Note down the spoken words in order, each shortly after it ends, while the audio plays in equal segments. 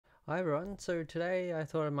Hi everyone, so today I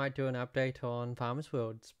thought I might do an update on Farmers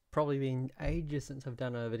World. It's probably been ages since I've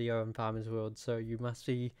done a video on Farmers World, so you must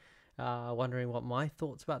be wondering what my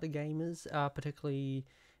thoughts about the game is, particularly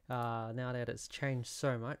now that it's changed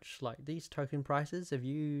so much. Like these token prices, if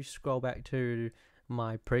you scroll back to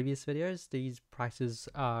my previous videos, these prices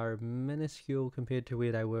are minuscule compared to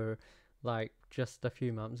where they were like just a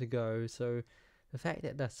few months ago. So the fact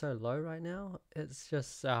that they're so low right now, it's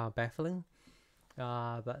just baffling.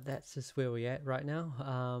 But that's just where we're at right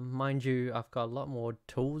now. Mind you, I've got a lot more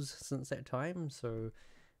tools since that time. So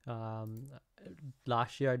um,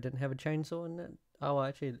 last year I didn't have a chainsaw in it. Oh, well,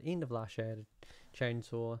 actually, at the end of last year I had a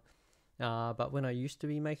chainsaw. But when I used to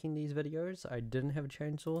be making these videos, I didn't have a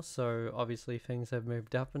chainsaw. So obviously things have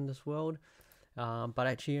moved up in this world. But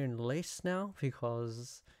I actually earn less now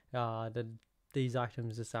because these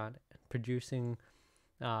items just aren't producing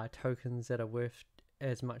tokens that are worth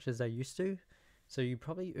as much as they used to. So you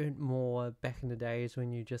probably earned more back in the days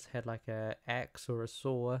when you just had like a axe or a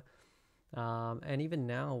saw. And even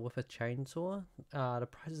now with a chainsaw, the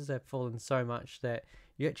prices have fallen so much that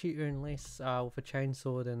you actually earn less with a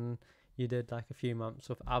chainsaw than you did like a few months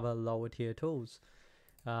with other lower tier tools.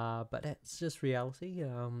 But that's just reality.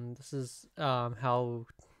 This is how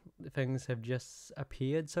things have just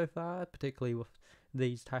appeared so far, particularly with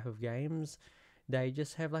these type of games. They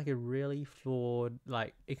just have like a really flawed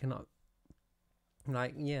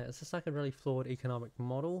it's just like a really flawed economic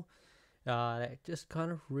model that just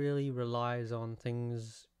kind of really relies on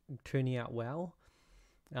things turning out well,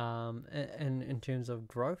 and in terms of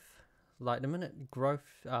growth. Like the minute growth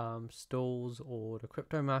stalls or the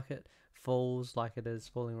crypto market falls like it is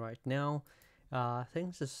falling right now,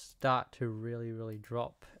 things just start to really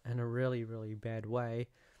drop in a really bad way.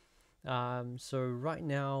 So right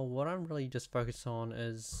now what I'm really just focused on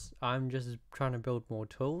is I'm just trying to build more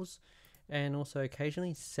tools, and also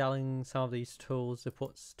occasionally selling some of these tools to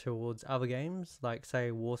put towards other games, like say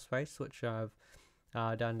Warspace, which I've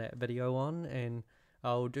done that video on, and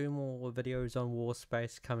I'll do more videos on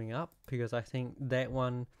Warspace coming up because I think that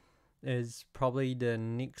one is probably the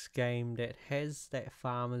next game that has that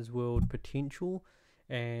Farmers World potential.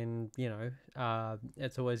 And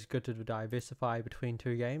it's always good to diversify between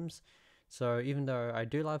two games. So even though I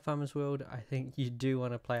do love Farmers World, I think you do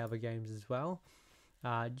want to play other games as well,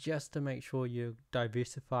 just to make sure you're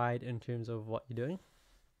diversified in terms of what you're doing.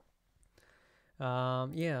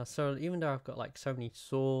 Yeah, so even though I've got like so many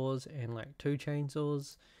saws and like 2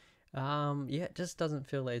 chainsaws, yeah, it just doesn't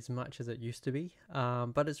feel as much as it used to be.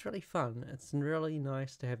 But it's really fun. It's really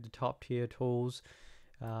nice to have the top tier tools.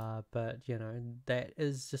 But that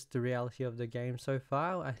is just the reality of the game so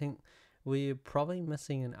far. I think we're probably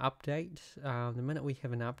missing an update. The minute we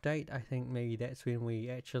have an update, I think maybe that's when we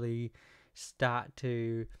actually start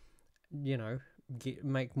to,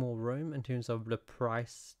 make more room in terms of the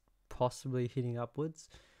price possibly heading upwards.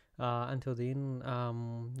 Until then,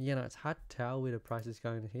 it's hard to tell where the price is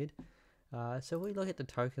going ahead. So we look at the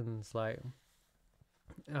tokens, like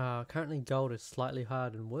currently gold is slightly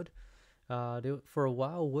higher than wood. For a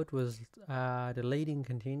while, wood was the leading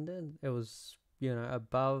contender. It was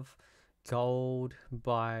above gold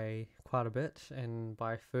by quite a bit, and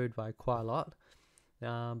by food by quite a lot.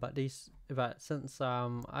 But since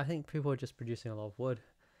I think people are just producing a lot of wood,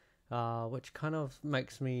 which kind of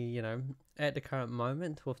makes me, at the current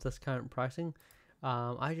moment with this current pricing,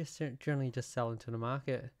 I just generally just sell into the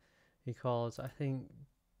market because I think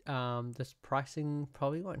this pricing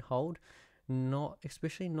probably won't hold. Not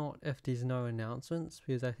especially not if there's no announcements,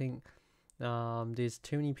 because I think there's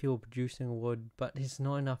too many people producing wood, but there's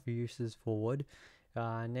not enough uses for wood,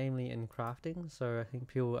 namely in crafting. So I think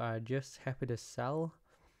people are just happy to sell.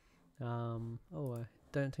 I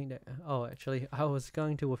don't think that. Oh, actually, I was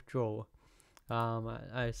going to withdraw.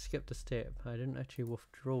 I skipped a step. I didn't actually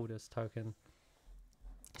withdraw this token.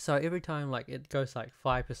 So every time like it goes like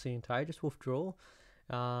 5%, I just withdraw,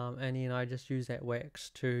 and then I just use that wax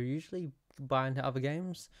to usually buy into other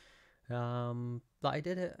games. But I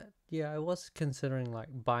did it. Yeah, I was considering like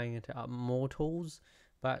buying into more tools,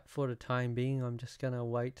 but for the time being, I'm just gonna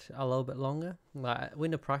wait a little bit longer. Like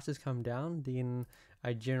when the prices come down, then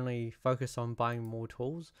I generally focus on buying more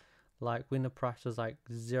tools. Like when the price was like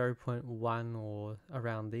 0.1 or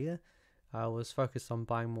around there, I was focused on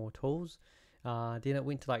buying more tools. Then it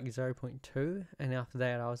went to like 0.2, and after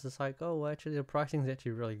that I was just like, oh well, actually the pricing is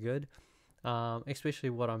actually really good, especially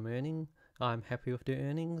what I'm earning. I'm happy with the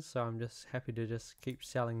earnings, so I'm just happy to just keep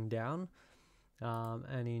selling down,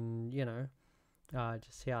 and then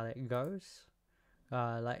just see how that goes.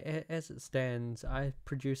 As it stands, I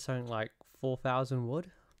produce something like 4,000 wood,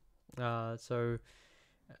 so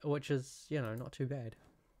which is not too bad.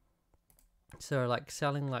 So like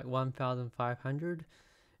selling like 1,500,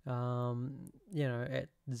 at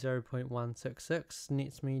 0.166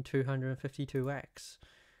 nets me 252 wax,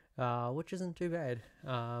 which isn't too bad.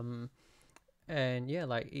 And yeah,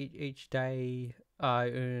 like each day I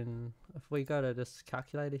earn, if we go to this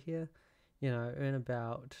calculator here, earn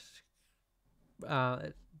about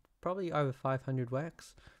probably over 500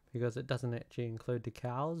 wax, because it doesn't actually include the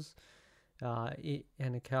cows.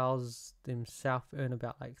 And the cows themselves earn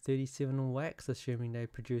about like 37 wax, assuming they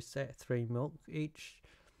produce that 3 milk each,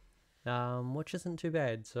 which isn't too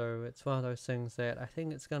bad. So it's one of those things that I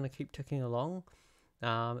think it's going to keep ticking along.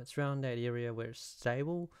 It's around that area where it's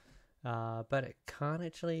stable, but it can't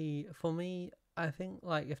actually, for me, I think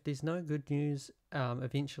like if there's no good news,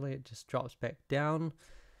 eventually it just drops back down,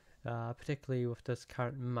 particularly with this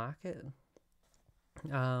current market.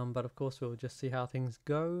 But of course we'll just see how things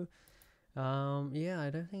go. Yeah, I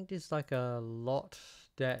don't think there's like a lot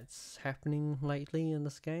that's happening lately in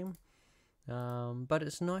this game, but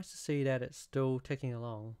it's nice to see that it's still ticking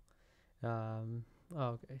along.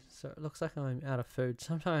 Okay, so it looks like I'm out of food.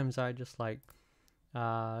 Sometimes I just like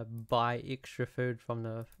buy extra food from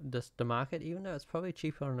the market, even though it's probably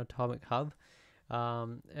cheaper on Atomic Hub.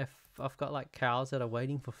 If I've got like cows that are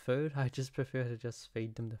waiting for food, I just prefer to just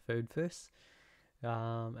feed them the food first,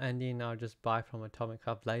 and then I'll just buy from Atomic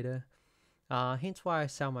Hub later. Hence why I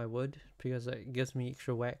sell my wood, because it gives me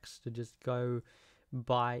extra wax to just go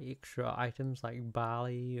buy extra items like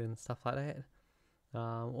barley and stuff like that.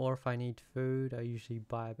 Or if I need food, I usually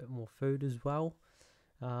buy a bit more food as well.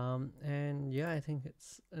 And yeah, I think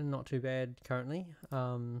it's not too bad currently.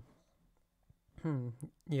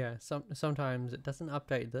 Yeah, sometimes it doesn't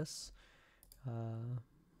update this.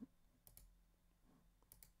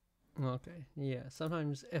 Okay, yeah,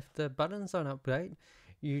 sometimes if the buttons don't update,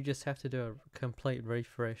 you just have to do a complete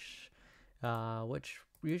refresh, which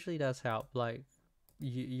usually does help. Like,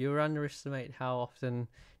 you underestimate how often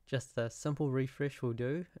just a simple refresh will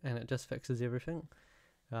do, and it just fixes everything.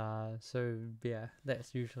 So yeah,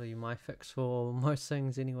 that's usually my fix for most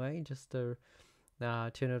things anyway, just to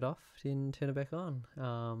turn it off, then turn it back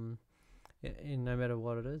on, in no matter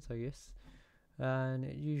what it is, I guess. And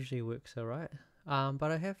it usually works alright.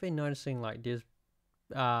 But I have been noticing like there's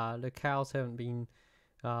the cows haven't been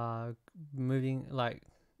moving, like,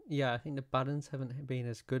 yeah, I think the buttons haven't been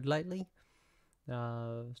as good lately.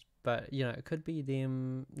 But it could be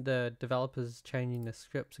the developers changing the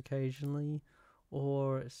scripts occasionally,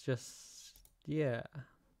 or it's just, yeah,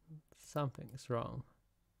 something's wrong.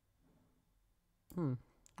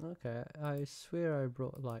 Okay, I swear I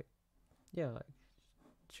brought like, yeah, like,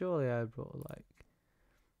 surely I brought like,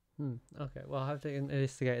 okay, well, I'll have to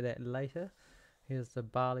investigate that later. Here's the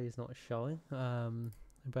barley is not showing,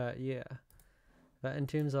 but yeah. But in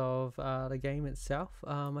terms of the game itself,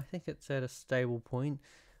 I think it's at a stable point,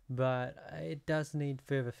 but it does need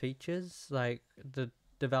further features. Like, the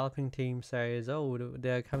developing team says, oh,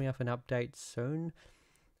 they're coming up an update soon,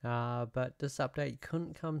 but this update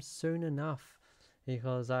couldn't come soon enough,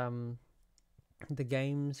 because the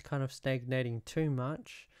game's kind of stagnating too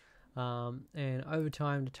much, and over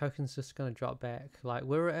time the token's just going to drop back. Like,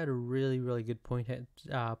 we're at a really, really good point at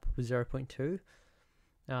 0.2.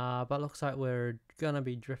 But looks like we're gonna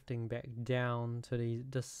be drifting back down to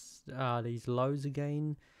these lows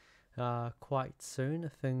again quite soon,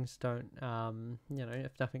 if things don't,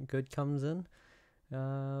 if nothing good comes in.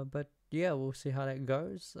 But yeah, we'll see how that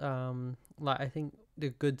goes. Like, I think the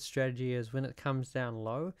good strategy is when it comes down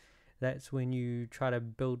low, that's when you try to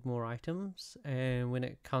build more items, and when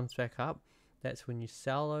it comes back up, that's when you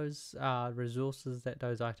sell those resources that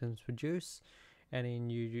those items produce. And then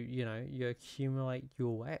you accumulate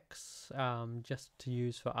your wax, just to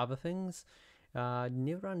use for other things.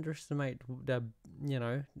 Never underestimate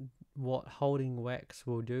what holding wax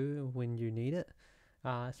will do when you need it,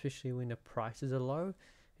 especially when the prices are low,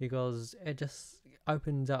 because it just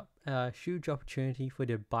opens up a huge opportunity for you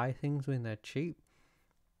to buy things when they're cheap.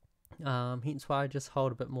 Hence why I just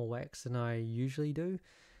hold a bit more wax than I usually do.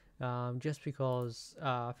 Just because,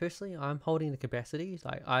 firstly, I'm holding the capacity.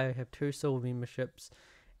 Like, I have 2 silver memberships,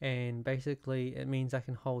 and basically it means I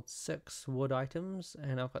can hold 6 wood items,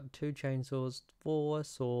 and I've got 2 chainsaws, 4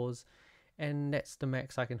 saws, and that's the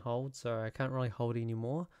max I can hold, so I can't really hold any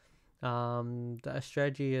more. The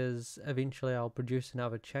strategy is eventually I'll produce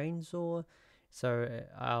another chainsaw, so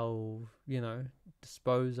I'll,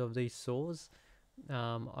 dispose of these saws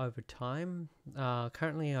over time.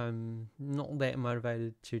 Currently I'm not that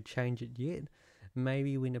motivated to change it yet.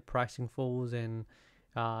 Maybe when the pricing falls and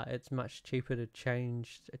it's much cheaper to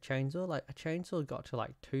change a chainsaw. Like, a chainsaw got to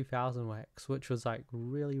like 2,000 wax, which was like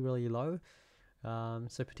really, really low.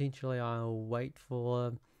 So potentially I'll wait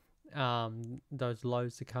for those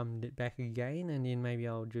lows to come back again, and then maybe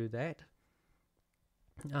I'll do that.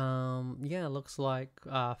 Yeah, looks like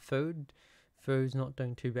food's not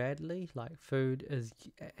doing too badly. Like food is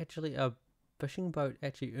actually, a fishing boat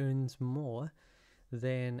actually earns more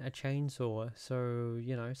than a chainsaw. So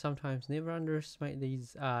sometimes never underestimate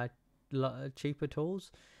these cheaper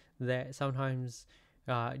tools. That sometimes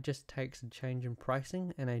it just takes a change in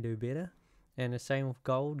pricing and they do better. And the same with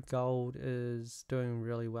gold. Gold is doing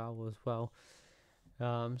really well as well.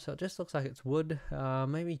 So it just looks like it's wood.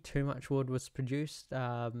 Maybe too much wood was produced.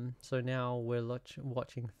 So now we're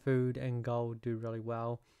watching food and gold do really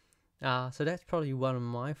well. So that's probably one of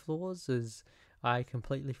my flaws, is I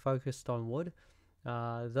completely focused on wood.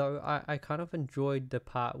 Though I kind of enjoyed the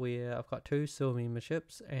part where I've got 2 silver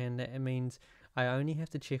memberships, and that means I only have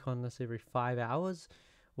to check on this every 5 hours.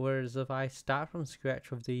 Whereas if I start from scratch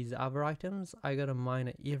with these other items, I gotta mine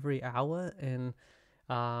it every hour. And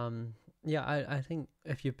yeah, I think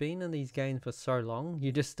if you've been in these games for so long,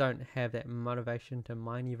 you just don't have that motivation to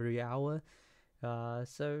mine every hour.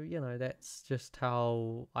 So that's just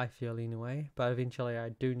how I feel anyway. But eventually I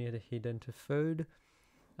do need to head into food.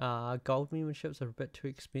 Gold memberships are a bit too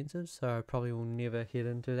expensive, so I probably will never head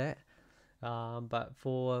into that. But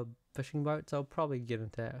for fishing boats, I'll probably get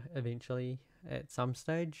into that eventually at some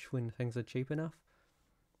stage when things are cheap enough.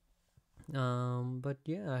 But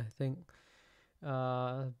yeah, I think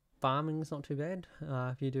farming's not too bad.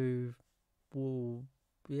 If you do, well,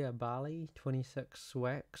 yeah, barley, 26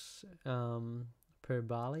 wax per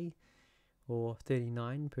barley, or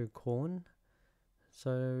 39 per corn.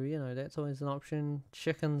 So that's always an option.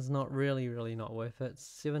 Chicken's not really not worth it.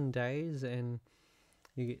 7 days and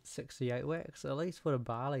you get 68 wax. At least for the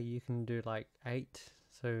barley you can do like 8,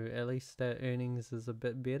 so at least the earnings is a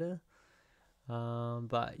bit better.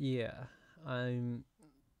 But yeah,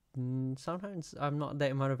 sometimes I'm not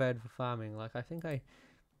that motivated for farming. Like I think I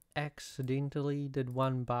accidentally did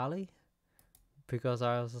 1 barley because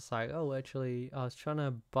I was just like, oh, actually I was trying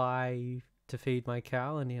to buy to feed my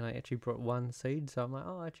cow, and then I actually brought 1 seed. So I'm like,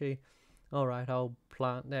 oh, actually, all right, I'll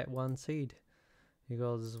plant that 1 seed,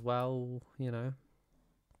 because well,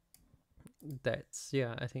 that's,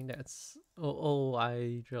 yeah, I think that's all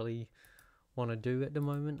I really want to do at the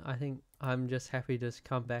moment. I think I'm just happy to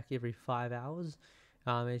come back every 5 hours.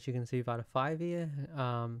 As you can see by the 5 here,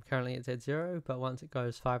 currently it's at 0, but once it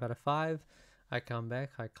goes 5 out of 5, I come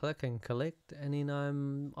back, I click and collect, and then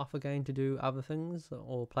I'm off again to do other things,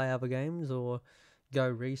 or play other games, or go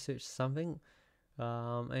research something.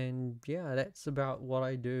 And yeah, that's about what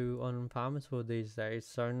I do on Farmers World these days.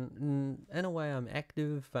 So in a way I'm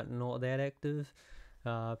active, but not that active,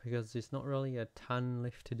 because there's not really a ton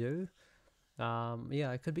left to do.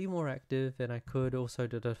 Yeah, I could be more active, and I could also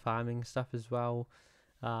do the farming stuff as well.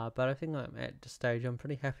 But I think I'm at the stage I'm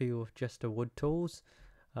pretty happy with just the wood tools.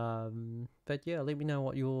 But yeah, let me know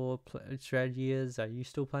what your strategy is. Are you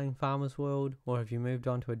still playing Farmers World, or have you moved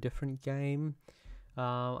on to a different game?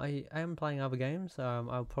 I am playing other games.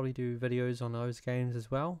 I'll probably do videos on those games as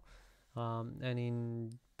well.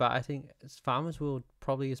 But I think Farmers World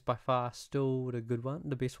probably is by far still the good one,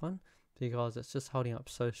 the best one, because it's just holding up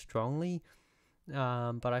so strongly.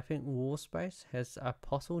 But I think Warspace has a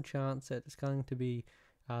possible chance that it's going to be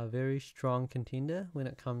a very strong contender when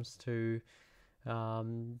it comes to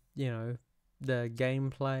the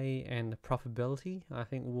gameplay and the profitability. I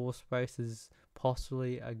think Warspace is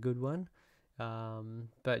possibly a good one.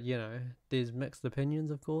 But there's mixed opinions,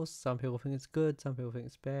 of course. Some people think it's good, some people think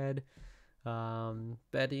it's bad. But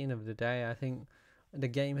at the end of the day, I think the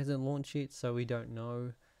game hasn't launched yet, so we don't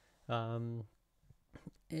know.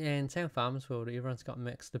 And same Farmers World, everyone's got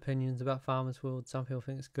mixed opinions about Farmers World. Some people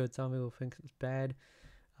think it's good, some people think it's bad.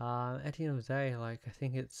 At the end of the day, like, I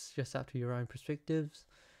think it's just up to your own perspectives.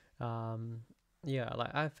 Yeah,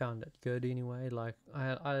 like, I found it good anyway. Like,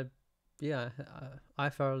 I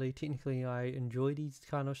thoroughly, technically, I enjoy these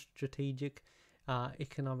kind of strategic,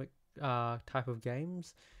 economic type of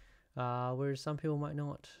games, whereas some people might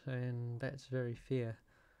not, and that's very fair.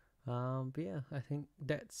 But yeah, I think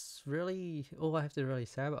that's really all I have to really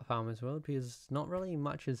say about Farmers World, because not really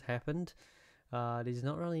much has happened. There's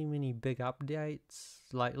not really many big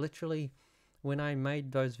updates. Like, literally, when I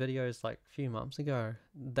made those videos like a few months ago,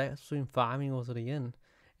 that's when farming was already in.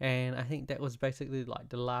 And I think that was basically like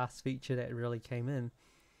the last feature that really came in.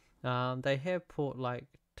 They have put like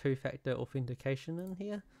 2-factor authentication in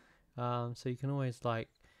here. So you can always like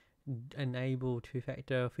enable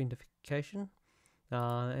 2-factor authentication.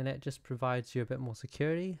 And that just provides you a bit more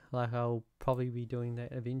security. Like, I'll probably be doing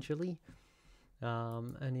that eventually.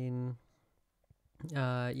 And then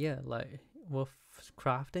yeah, like, with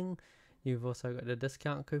crafting, you've also got the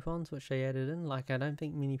discount coupons which they added in. Like, I don't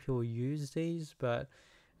think many people use these, but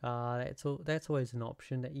that's always an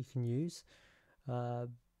option that you can use.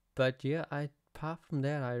 But yeah, apart from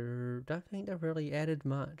that, don't think they've really added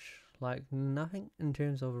much. Like, nothing in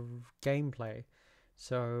terms of gameplay.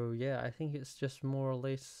 So yeah, I think it's just more or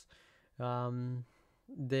less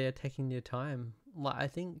they're taking their time. Like, I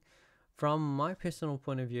think from my personal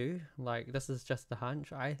point of view, like, this is just a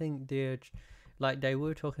hunch, I think they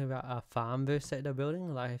were talking about a farmverse that they're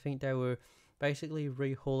building. Like, I think they were basically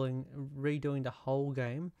redoing the whole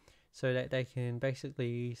game so that they can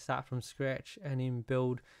basically start from scratch and then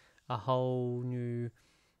build a whole new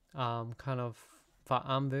kind of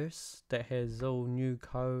farmverse that has all new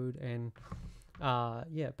code and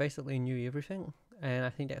yeah, basically new everything. And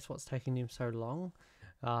I think that's what's taking them so long.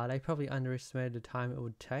 They probably underestimated the time it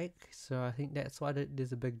would take, so I think that's why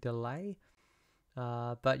there's a big delay.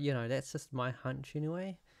 But you know, that's just my hunch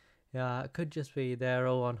anyway. It could just be they're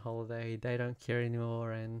all on holiday, they don't care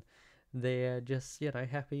anymore, and they're just, you know,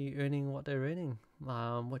 happy earning what they're earning,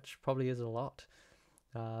 which probably is a lot.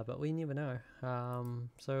 But we never know.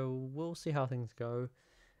 So we'll see how things go.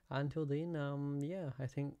 Until then, yeah, I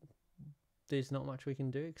think there's not much we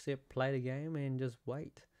can do except play the game and just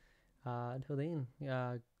wait. Until then,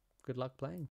 good luck playing.